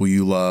with the people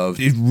you love?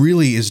 It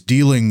really is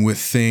dealing with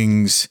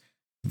things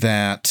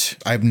that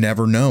I've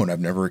never known, I've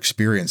never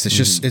experienced. It's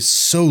just, it's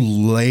so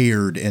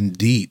layered and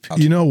deep.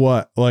 You know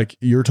what? Like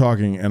you're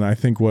talking, and I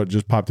think what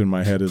just popped in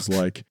my head is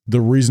like, the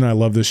reason I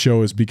love this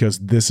show is because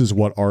this is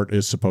what art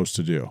is supposed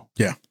to do.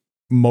 Yeah.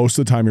 Most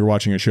of the time you're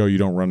watching a show, you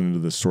don't run into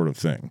this sort of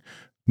thing.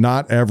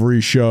 Not every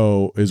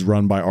show is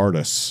run by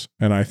artists.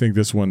 And I think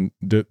this one,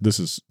 this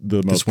is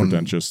the most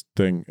pretentious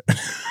thing,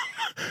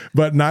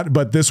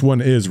 but this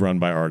one is run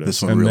by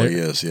artists. This one really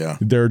is. Yeah.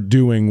 They're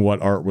doing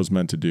what art was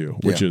meant to do,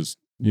 which is,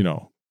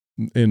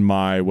 in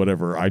my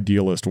whatever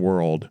idealist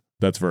world,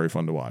 that's very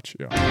fun to watch.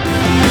 Yeah.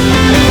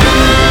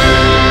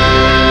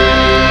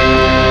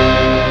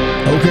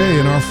 Okay,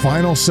 in our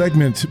final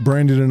segment,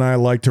 Brandon and I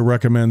like to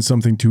recommend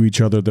something to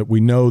each other that we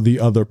know the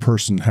other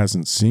person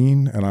hasn't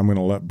seen, and I'm going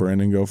to let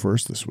Brandon go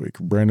first this week.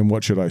 Brandon,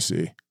 what should I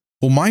see?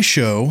 Well, my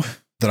show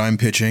that I'm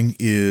pitching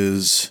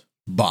is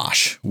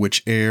Bosch,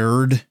 which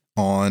aired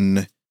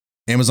on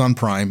Amazon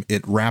Prime.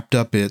 It wrapped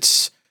up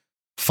its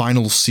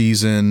final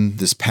season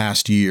this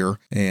past year,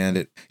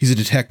 and he's a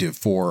detective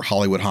for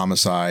Hollywood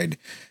Homicide,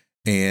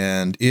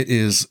 and it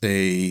is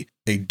a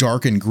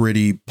dark and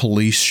gritty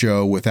police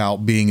show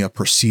without being a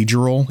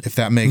procedural, if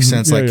that makes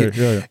sense.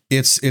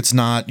 It's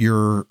not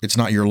your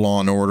Law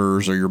and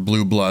Orders or your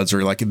Blue Bloods,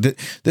 or like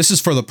this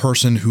is for the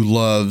person who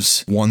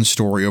loves one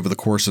story over the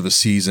course of a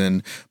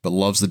season, but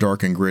loves the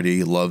dark and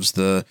gritty, loves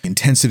the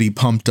intensity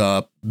pumped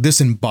up. This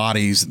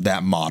embodies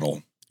that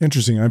model.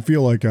 Interesting. I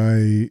feel like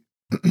I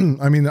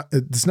mean,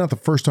 it's not the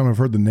first time I've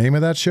heard the name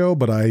of that show,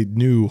 but I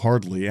knew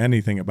hardly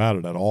anything about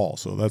it at all.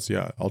 So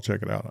I'll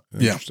check it out.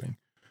 Interesting.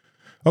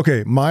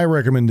 Okay, my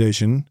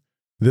recommendation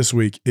this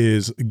week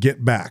is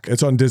Get Back.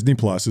 It's on Disney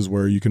Plus is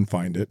where you can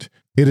find it.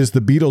 It is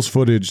the Beatles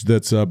footage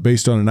that's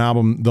based on an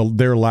album,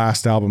 their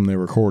last album they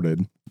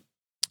recorded.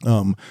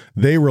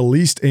 They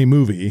released a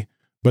movie,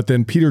 but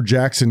then Peter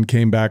Jackson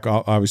came back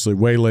obviously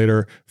way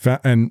later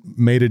and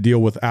made a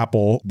deal with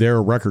Apple,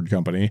 their record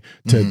company,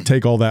 to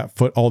take all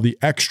the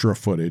extra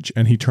footage,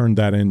 and he turned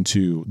that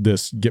into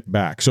this Get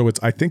Back. So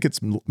I think it's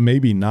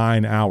maybe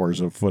 9 hours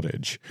of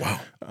footage.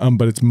 Wow.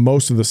 But it's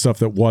most of the stuff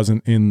that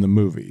wasn't in the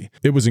movie.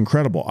 It was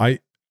incredible. I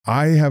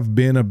have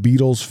been a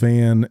Beatles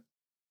fan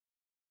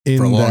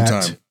for a long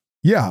time.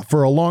 Yeah,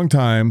 for a long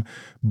time,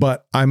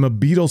 but I'm a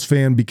Beatles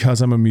fan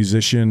because I'm a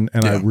musician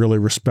and I really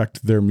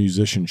respect their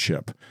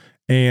musicianship.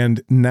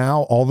 And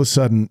now all of a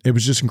sudden it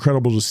was just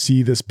incredible to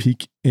see this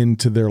peek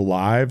into their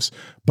lives.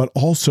 But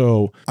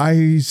also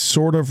I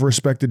sort of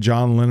respected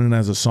John Lennon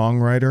as a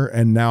songwriter.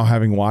 And now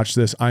having watched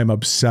this, I'm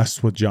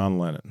obsessed with John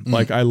Lennon.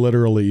 Like I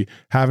literally,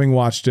 having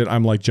watched it,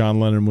 I'm like, John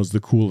Lennon was the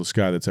coolest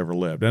guy that's ever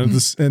lived.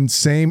 And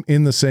same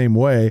in the same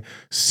way,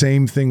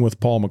 same thing with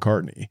Paul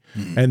McCartney.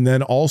 And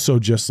then also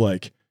just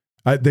like,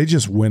 they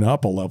just went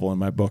up a level in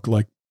my book.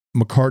 Like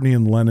McCartney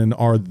and Lennon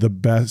are the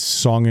best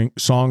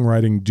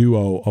songwriting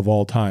duo of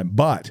all time.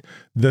 But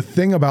the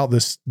thing about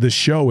this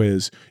show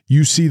is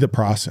you see the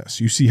process.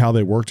 You see how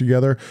they work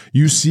together.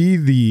 You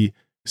see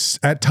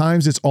at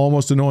times it's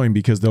almost annoying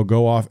because they'll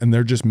go off and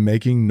they're just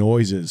making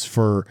noises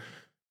for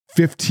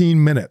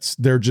 15 minutes.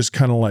 They're just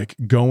kind of like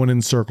going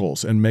in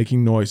circles and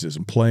making noises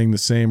and playing the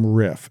same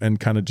riff and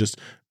kind of just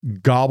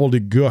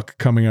gobbledygook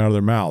coming out of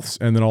their mouths.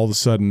 And then all of a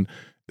sudden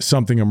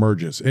something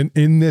emerges. And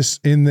in this,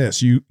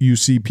 you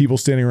see people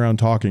standing around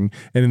talking,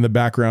 and in the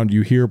background,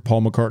 you hear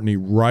Paul McCartney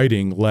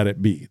writing Let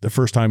It Be, the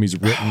first time he's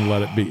written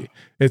Let It Be.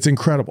 It's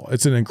incredible.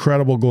 It's an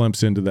incredible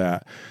glimpse into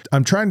that.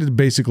 I'm trying to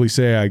basically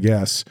say, I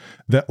guess,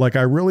 that like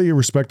I really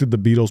respected the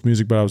Beatles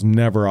music, but I was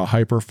never a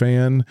hyper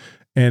fan.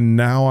 And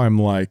now I'm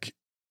like,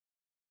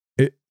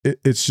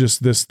 it's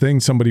just this thing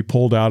somebody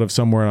pulled out of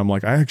somewhere, and I'm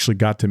like, I actually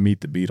got to meet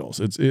the Beatles.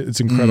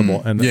 It's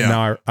incredible, and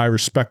now I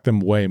respect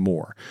them way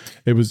more.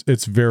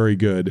 It's very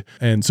good,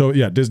 and so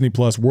yeah, Disney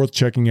Plus, worth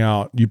checking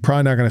out. You're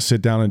probably not going to sit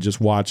down and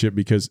just watch it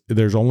because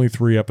there's only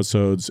 3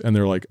 episodes, and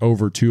they're like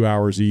over 2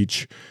 hours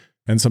each,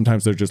 and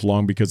sometimes they're just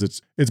long because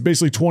it's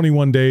basically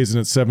 21 days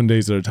and it's 7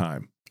 days at a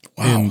time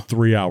in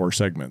 3-hour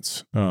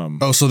segments.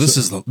 So this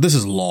is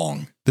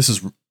long. This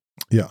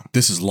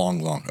is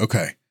long.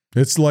 Okay.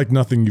 It's like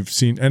nothing you've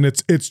seen, and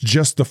it's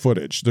just the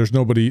footage.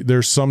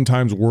 There's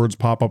sometimes words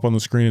pop up on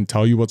the screen and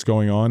tell you what's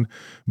going on,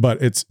 but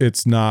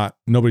it's not,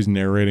 nobody's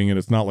narrating it.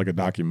 It's not like a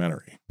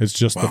documentary. It's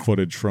just the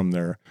footage from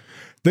there.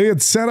 They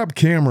had set up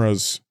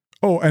cameras.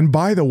 Oh, and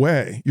by the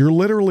way, you're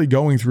literally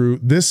going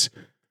through this.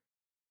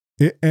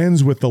 It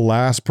ends with the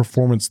last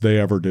performance they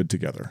ever did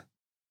together.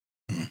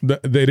 They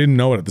didn't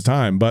know it at the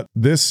time, but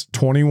this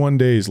 21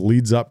 days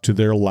leads up to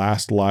their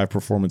last live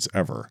performance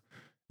ever.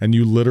 And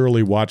you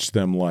literally watch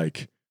them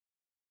like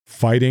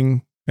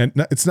fighting, and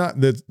it's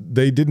not that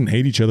they didn't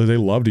hate each other, they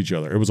loved each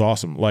other. It was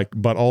awesome. Like,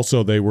 but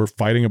also they were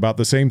fighting about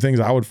the same things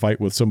I would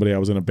fight with somebody I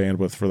was in a band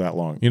with for that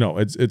long. You know,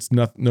 it's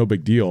no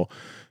big deal.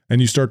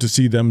 And you start to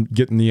see them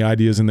getting the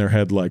ideas in their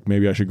head, like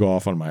maybe I should go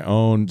off on my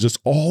own. Just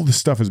all this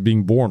stuff is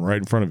being born right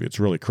in front of you. It's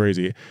really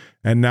crazy.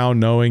 And now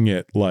knowing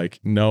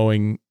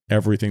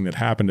everything that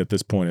happened at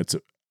this point, it's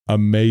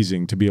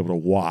amazing to be able to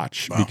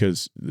watch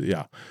because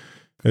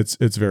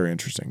it's very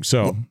interesting.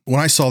 So when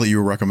I saw that you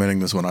were recommending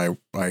this one, I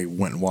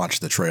went and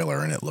watched the trailer,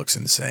 and it looks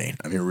insane.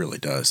 I mean, it really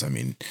does. I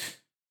mean,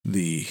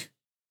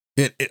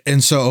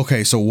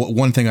 so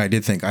one thing I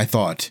did think, I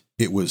thought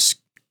it was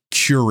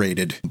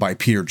curated by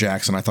Peter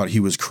Jackson. I thought he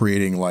was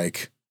creating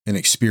like an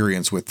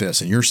experience with this,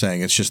 and you're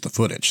saying it's just the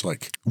footage.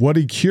 Like what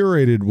he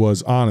curated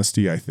was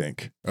honesty. I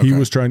think he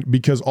was trying,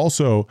 because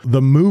also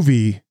the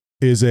movie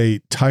is a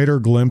tighter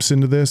glimpse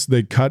into this.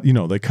 They cut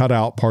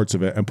out parts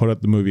of it and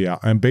put the movie out.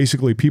 And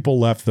basically people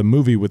left the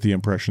movie with the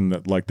impression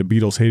that like the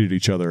Beatles hated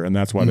each other and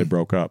that's why they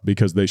broke up,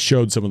 because they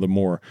showed some of the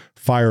more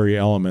fiery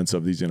elements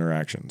of these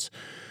interactions.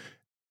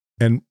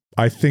 And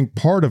I think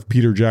part of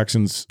Peter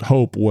Jackson's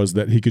hope was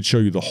that he could show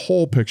you the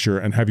whole picture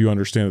and have you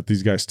understand that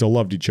these guys still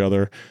loved each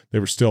other. They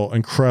were still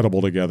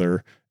incredible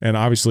together. And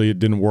obviously it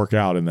didn't work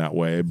out in that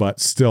way, but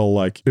still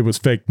like it was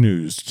fake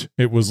news.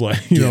 It was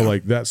like, you know,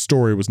 like that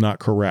story was not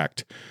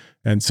correct.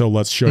 And so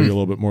let's show you a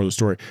little bit more of the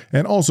story.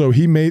 And also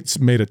he made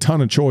a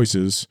ton of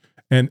choices,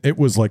 and it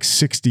was like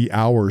 60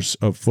 hours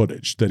of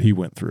footage that he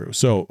went through.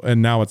 So,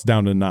 and now it's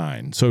down to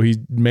 9. So he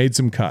made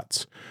some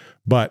cuts,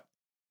 but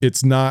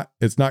it's not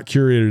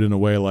curated in a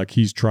way like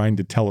he's trying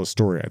to tell a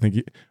story.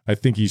 I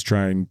think he's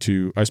trying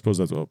to, I suppose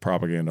that's what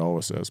propaganda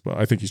always says, but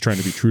I think he's trying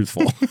to be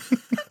truthful.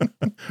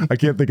 I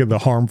can't think of the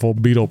harmful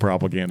Beatle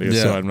propaganda,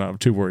 so I'm not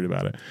too worried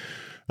about it.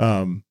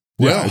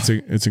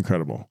 It's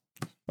incredible.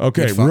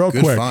 Okay,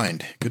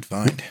 Good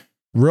find.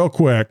 Real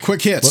quick.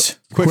 Quick hits.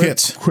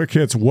 Quick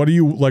hits. What are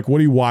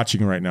you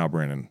watching right now,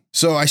 Brandon?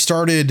 So I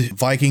started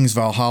Vikings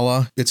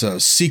Valhalla. It's a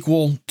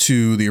sequel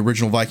to the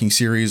original Viking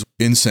series.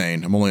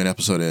 Insane. I'm only an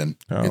episode in.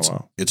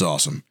 It's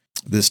awesome.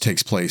 This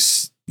takes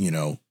place,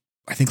 I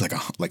think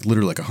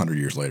literally 100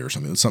 years later or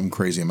something. It's something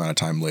crazy amount of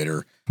time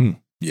later.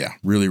 Yeah,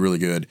 really, really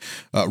good.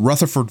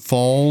 Rutherford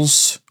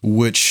Falls,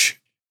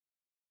 which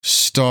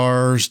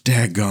stars,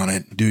 daggone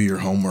it, do your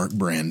homework,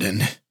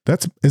 Brandon.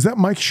 Is that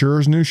Mike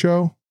Schur's new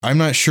show? I'm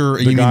not sure.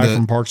 The guy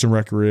from Parks and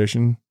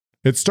Recreation.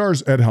 It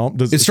stars Ed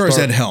Helms. It stars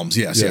Ed Helms.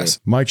 Yes.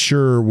 Mike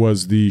Schur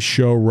was the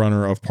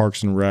showrunner of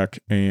Parks and Rec,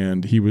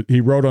 and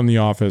he wrote on The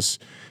Office.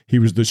 He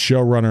was the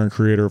showrunner and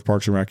creator of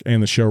Parks and Rec,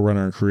 and the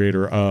showrunner and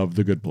creator of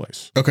The Good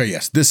Place. Okay.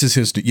 Yes. This is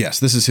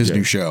his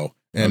new show.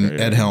 and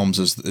Ed Helms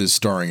is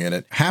starring in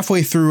it.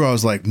 Halfway through, I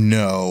was like,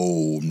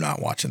 no, I'm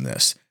not watching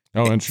this.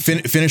 Oh, interesting.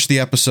 Finish the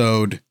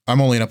episode. I'm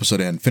only an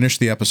episode in. Finish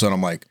the episode.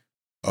 I'm like,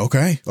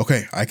 okay,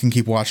 I can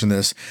keep watching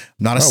this.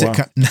 Not a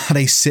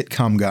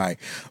sitcom guy,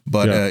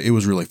 but it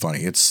was really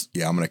funny.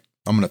 I'm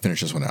gonna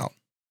finish this one out.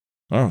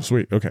 Oh,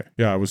 sweet. Okay.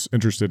 Yeah, I was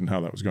interested in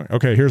how that was going.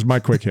 Okay, here's my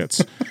quick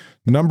hits.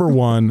 Number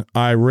one,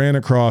 I ran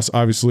across,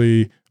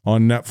 obviously,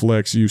 on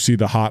Netflix, you see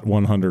the Hot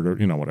 100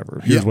 or,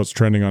 whatever. Here's what's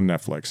trending on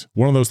Netflix.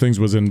 One of those things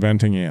was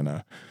Inventing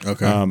Anna.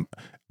 Okay.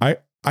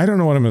 I don't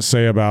know what I'm going to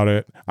say about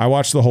it. I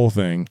watched the whole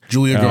thing.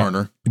 Julia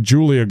Garner.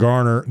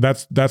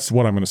 That's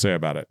what I'm going to say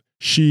about it.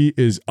 She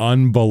is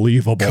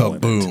unbelievable.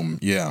 Kaboom.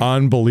 Yeah.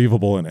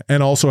 Unbelievable in it.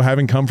 And also,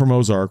 having come from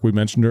Ozark, we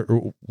mentioned her.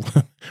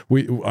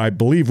 I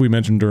believe we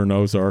mentioned her in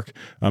Ozark,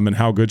 and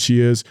how good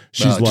she is.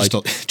 She's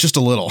just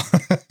a little.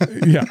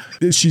 Yeah.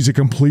 She's a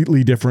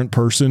completely different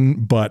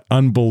person, but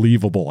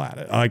unbelievable at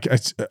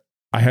it.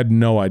 I had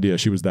no idea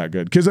she was that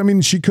good. Because,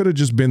 she could have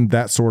just been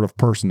that sort of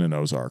person in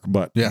Ozark,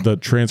 but the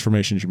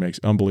transformation she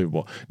makes,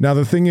 unbelievable. Now,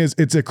 the thing is,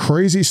 it's a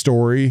crazy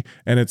story,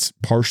 and it's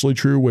partially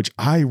true, which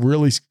I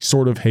really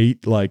sort of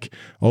hate. Like,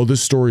 oh,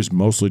 this story is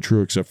mostly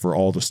true, except for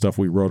all the stuff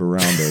we wrote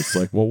around it. It's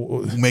like,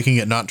 well, making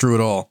it not true at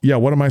all. Yeah,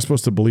 what am I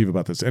supposed to believe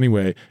about this?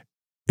 Anyway,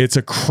 it's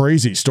a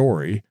crazy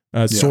story.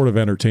 It's sort of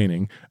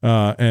entertaining.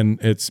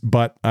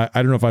 But I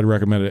don't know if I'd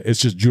recommend it. It's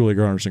just Julia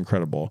Garner's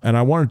incredible. And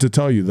I wanted to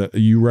tell you that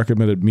you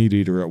recommended Meat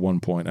Eater at one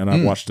point, and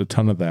I've watched a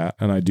ton of that,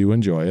 and I do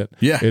enjoy it.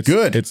 Yeah, it's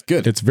good. It's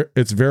good.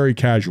 It's very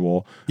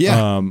casual.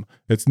 Yeah.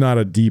 It's not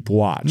a deep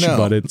watch,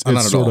 but it's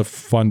sort of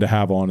fun to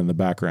have on in the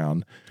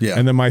background. Yeah.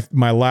 And then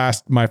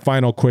my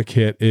final quick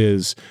hit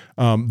is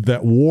that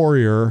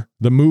Warrior,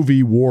 the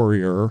movie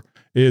Warrior,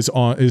 is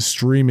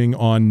streaming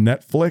on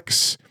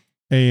Netflix.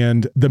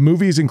 And the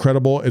movie is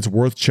incredible. It's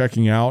worth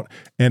checking out.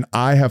 And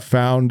I have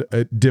found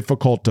it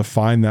difficult to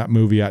find that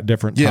movie at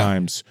different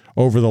times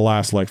over the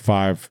last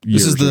 5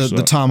 years. This is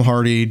the Tom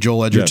Hardy,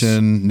 Joel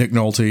Edgerton, Nick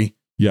Nolte.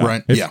 Yeah.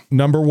 Right.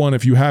 Number one,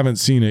 if you haven't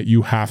seen it,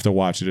 you have to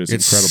watch it. It's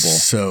incredible.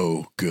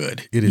 So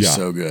good. It is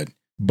so good.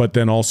 But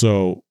then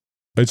also,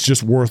 it's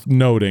just worth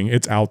noting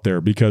it's out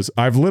there, because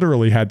I've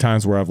literally had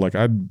times where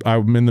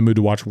I'm in the mood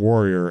to watch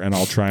Warrior, and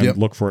I'll try and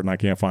look for it, and I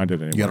can't find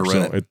it anymore. You gotta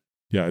rent it.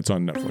 It's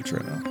on Netflix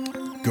right now.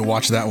 Go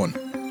watch that one.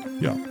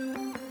 Yeah.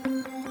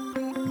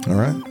 All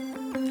right.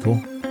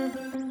 Cool.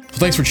 Well,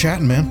 thanks for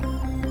chatting, man.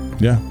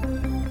 Yeah.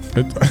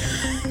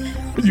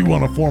 You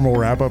want a formal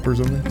wrap up or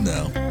something?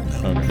 No.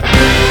 Okay.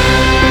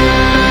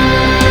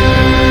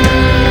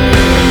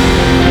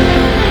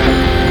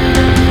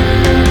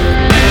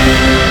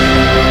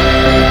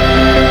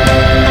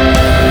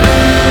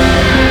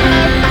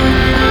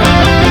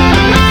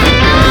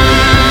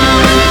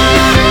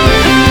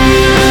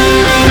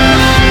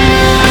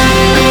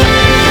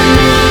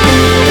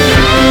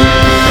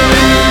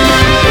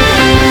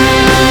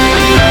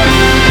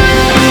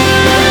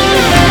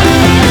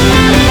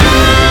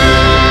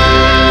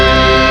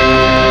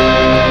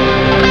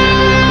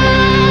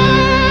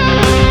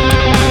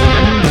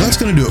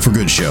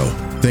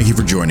 Thank you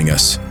for joining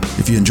us.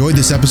 If you enjoyed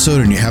this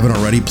episode and you haven't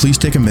already, please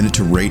take a minute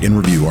to rate and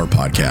review our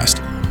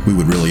podcast. We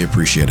would really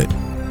appreciate it.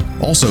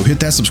 Also, hit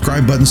that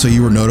subscribe button so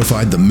you are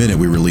notified the minute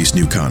we release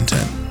new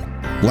content.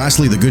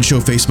 Lastly, the Good Show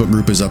Facebook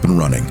group is up and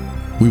running.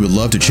 We would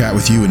love to chat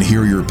with you and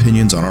hear your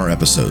opinions on our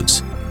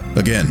episodes.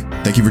 Again,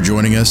 thank you for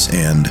joining us,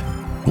 and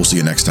we'll see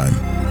you next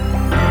time.